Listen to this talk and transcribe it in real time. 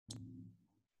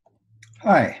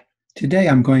Hi, today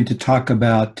I'm going to talk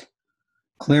about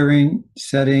clearing,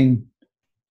 setting,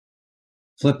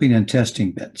 flipping, and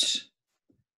testing bits.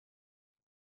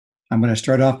 I'm going to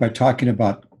start off by talking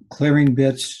about clearing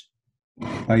bits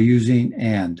by using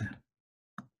AND.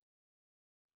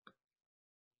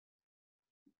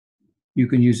 You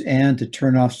can use AND to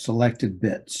turn off selected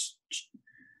bits.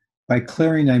 By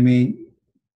clearing, I mean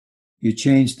you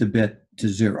change the bit to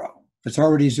 0. If it's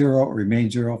already 0, it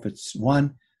remains 0. If it's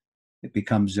 1, it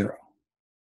becomes 0.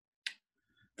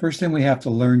 First thing we have to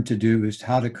learn to do is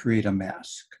how to create a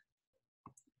mask.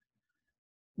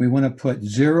 We want to put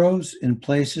zeros in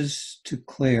places to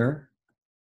clear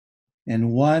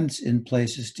and ones in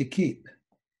places to keep.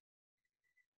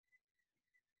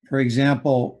 For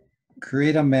example,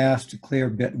 create a mask to clear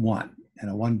bit 1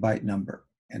 and a 1-byte number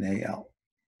in AL.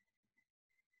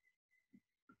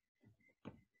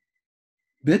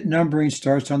 Bit numbering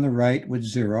starts on the right with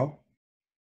 0,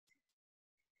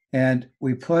 and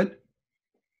we put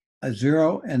a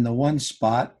 0 in the 1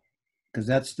 spot because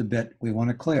that's the bit we want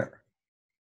to clear.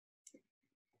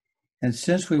 And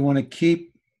since we want to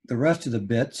keep the rest of the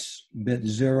bits, bit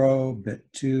 0, bit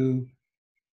 2,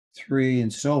 3,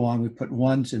 and so on, we put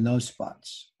 1s in those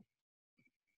spots.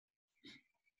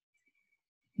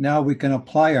 Now we can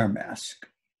apply our mask.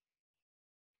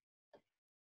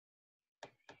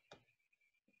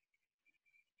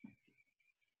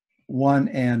 One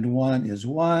and 1 is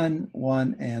 1,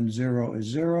 1 and 0 is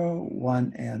 0,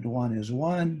 1 and 1 is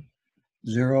 1,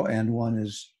 0 and 1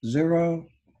 is 0,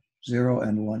 0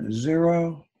 and 1 is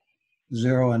 0,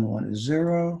 0 and 1 is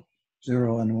 0,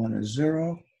 0 and 1 is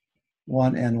 0,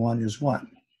 1 and 1 is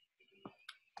 1.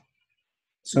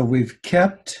 So we've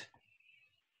kept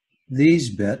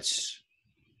these bits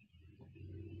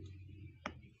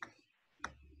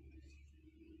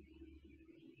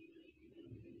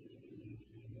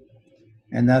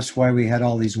and that's why we had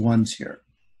all these 1s here.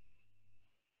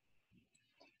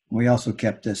 We also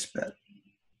kept this bit.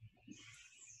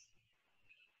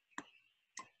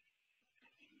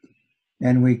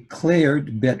 And we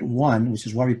cleared bit 1, which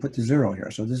is why we put the 0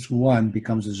 here. So this 1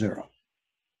 becomes a 0.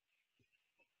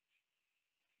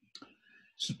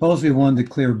 Suppose we wanted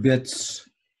to clear bits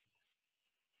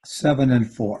 7 and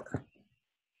 4.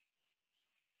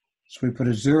 So we put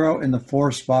a 0 in the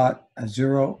 4 spot, a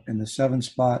 0 in the 7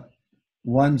 spot,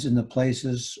 1s in the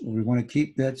places where we want to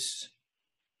keep bits,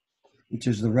 which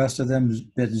is the rest of them,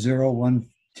 bit 0, 1,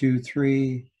 2,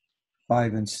 3,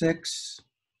 5, and 6.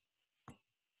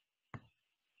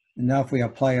 And now if we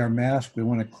apply our mask, we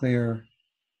want to clear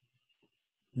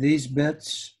these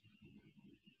bits,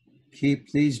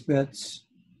 keep these bits,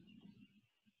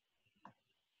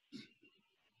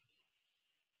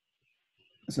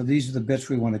 so these are the bits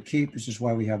we want to keep. This is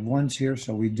why we have 1s here,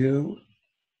 so we do.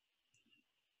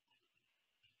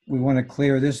 We want to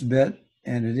clear this bit,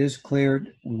 and it is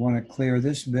cleared. We want to clear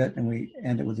this bit, and we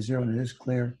end it with a 0, and it is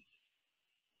clear.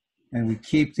 And we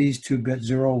keep these two bits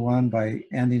 0, 1 by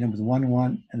ending them with 1,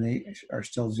 1, and they are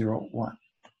still 0, 1.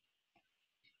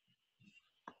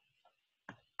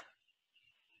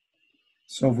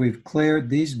 So we've cleared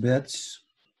these bits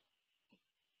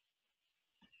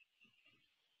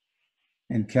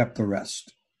and kept the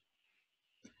rest.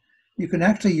 You can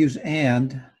actually use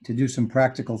AND to do some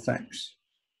practical things.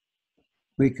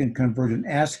 We can convert an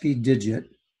ASCII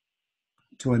digit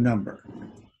to a number.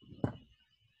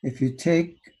 If you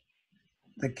take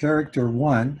the character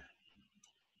 1,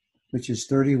 which is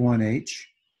 31H,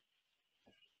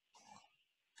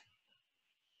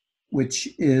 which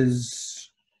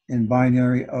is in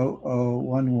binary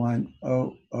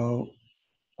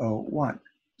 00110001.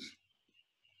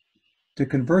 To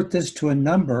convert this to a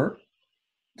number,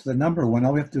 to the number 1,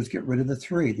 all we have to do is get rid of the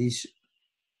 3, these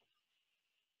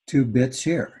 2 bits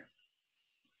here,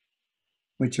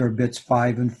 which are bits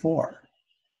 5 and 4.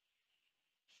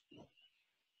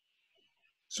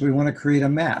 So we want to create a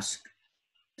mask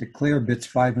to clear bits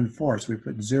 5 and 4. So we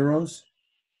put zeros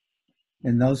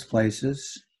in those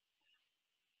places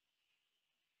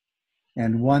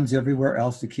and 1s everywhere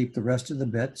else to keep the rest of the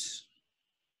bits.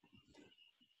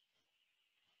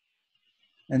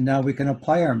 And now we can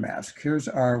apply our mask. Here's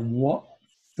our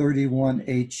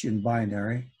 31H in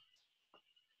binary.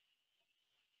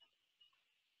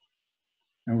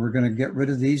 And we're going to get rid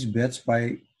of these bits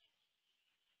by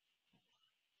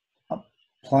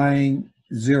applying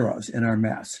zeros in our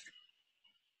mask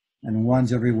and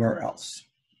 1s everywhere else.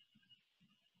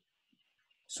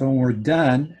 So when we're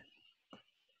done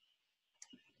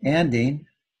ANDing,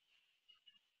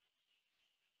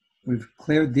 we've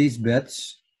cleared these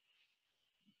bits,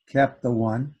 kept the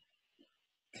 1,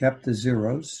 kept the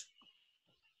zeros,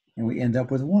 and we end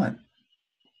up with 1.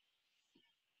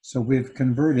 So we've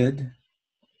converted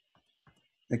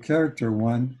the character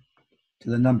 1 to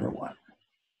the number 1.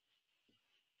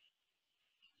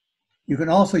 You can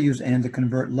also use AND to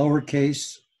convert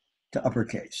lowercase to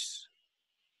uppercase.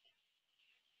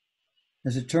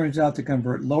 As it turns out, to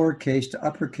convert lowercase to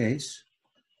uppercase,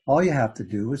 all you have to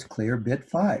do is clear bit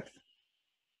 5.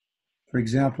 For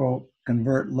example,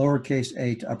 convert lowercase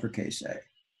a to uppercase A.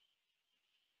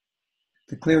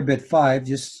 To clear bit 5,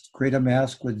 just create a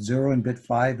mask with 0 in bit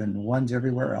 5 and 1s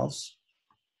everywhere else.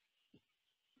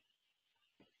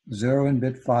 0 in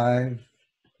bit 5,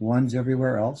 1s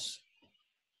everywhere else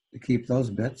to keep those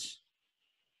bits.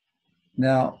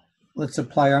 Now, let's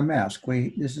apply our mask.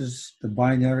 This is the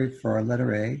binary for our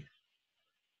letter A.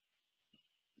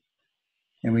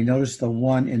 And we notice the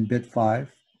 1 in bit 5.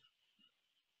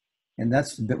 And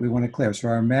that's the bit we want to clear. So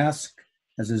our mask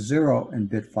has a 0 in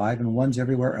bit 5 and 1s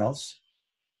everywhere else.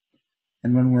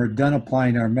 And when we're done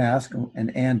applying our mask and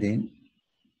ANDing,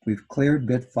 we've cleared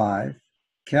bit 5,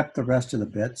 kept the rest of the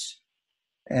bits.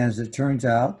 As it turns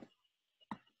out,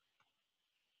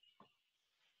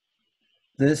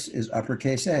 this is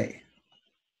uppercase A.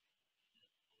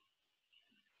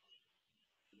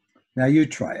 Now you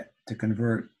try it to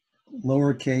convert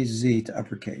lowercase z to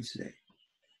uppercase z.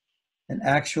 And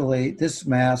actually, this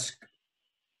mask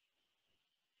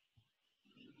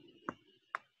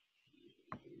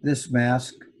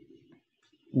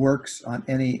works on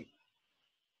any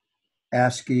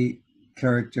ASCII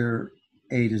character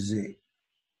A to Z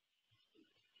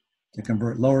to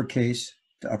convert lowercase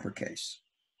to uppercase.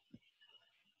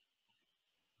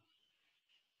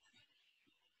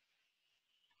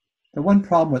 The one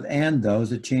problem with AND, though,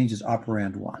 is it changes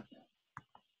operand 1.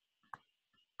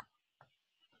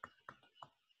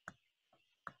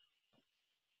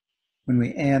 When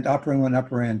we AND operand 1,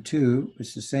 operand 2,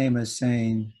 it's the same as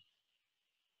saying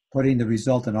putting the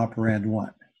result in operand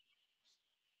 1.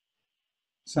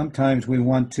 Sometimes we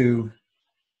want to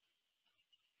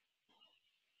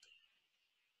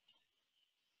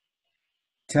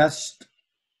test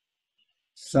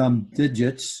some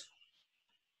digits,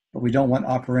 but we don't want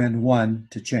operand 1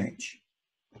 to change.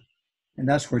 And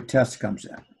that's where test comes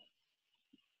in.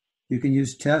 You can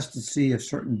use test to see if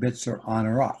certain bits are on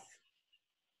or off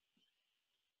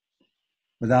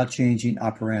without changing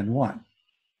operand 1.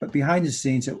 But behind the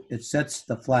scenes, it sets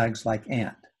the flags like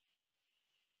AND.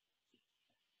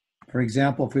 For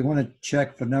example, if we want to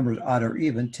check for numbers odd or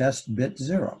even, test bit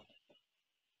 0.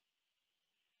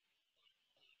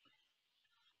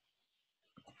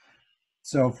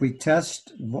 So if we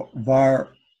test var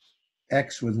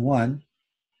x with 1,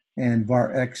 and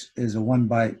var x is a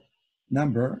 1-byte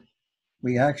number,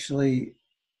 we actually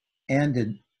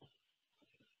ANDed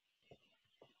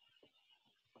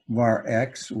var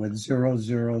x with 0,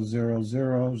 0, 0,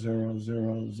 0, 0,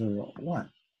 0, 0, 1.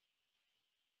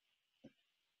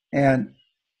 And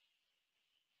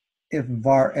if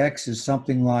var x is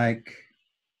something like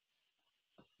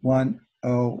 1,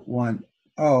 0, 1,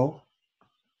 0,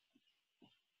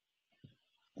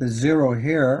 the 0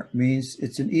 here means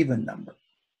it's an even number.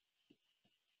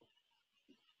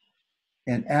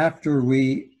 And after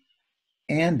we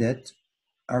AND it,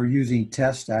 are using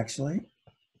test actually,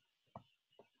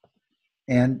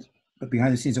 but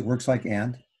behind the scenes it works like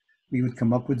AND, we would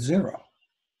come up with 0.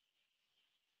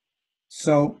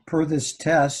 So per this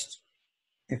test,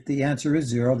 if the answer is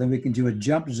 0, then we can do a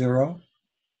jump 0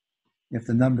 if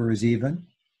the number is even.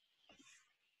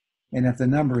 And if the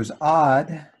number is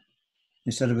odd,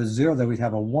 instead of a 0, then we'd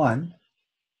have a 1.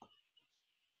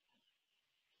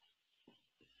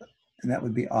 And that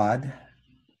would be odd.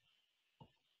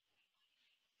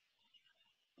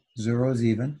 0 is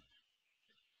even.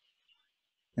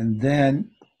 And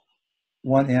then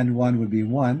 1 and 1 would be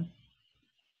 1.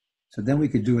 So then we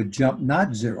could do a jump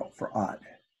not 0 for odd.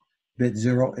 Bit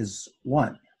 0 is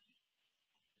 1.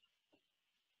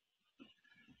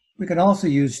 We can also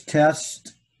use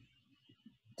test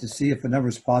to see if a number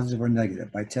is positive or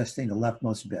negative by testing the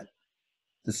leftmost bit,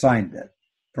 the sign bit.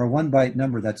 For a 1-byte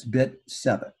number, that's bit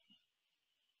 7.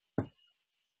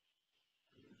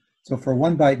 So for a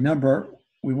 1-byte number,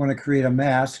 we want to create a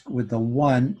mask with the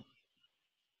 1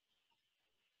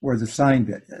 where the sign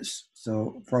bit is.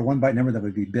 So for a 1-byte number, that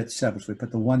would be bit 7. So we put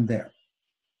the 1 there.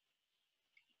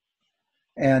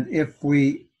 And if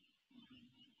we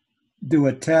do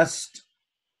a test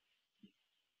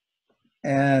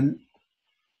and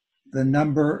the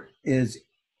number is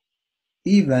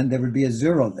even, there would be a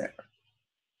 0 there.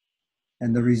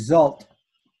 And the result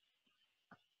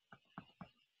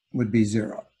would be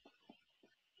 0.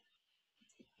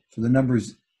 So the number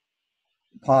is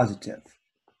positive.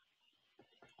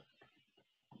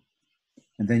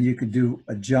 And then you could do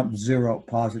a jump 0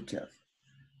 positive.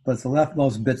 But if the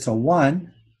leftmost bit's a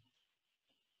 1,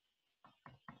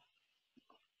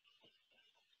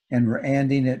 and we're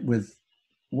ANDing it with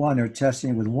 1 or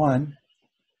testing it with 1,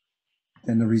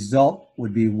 then the result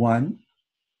would be 1.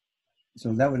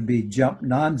 So that would be jump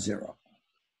non-zero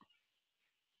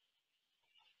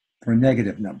for a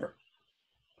negative number.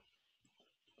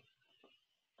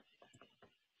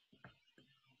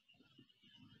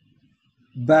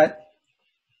 But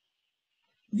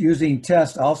using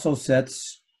test also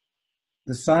sets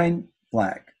the sign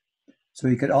flag. So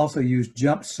you could also use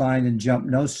jump sign and jump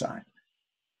no sign.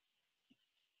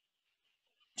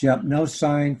 Jump no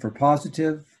sign for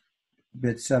positive,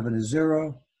 bit 7 is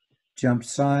 0. Jump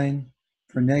sign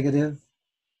for negative,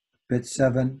 bit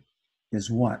 7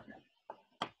 is 1.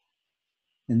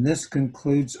 And this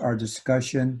concludes our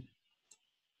discussion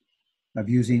of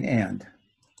using AND.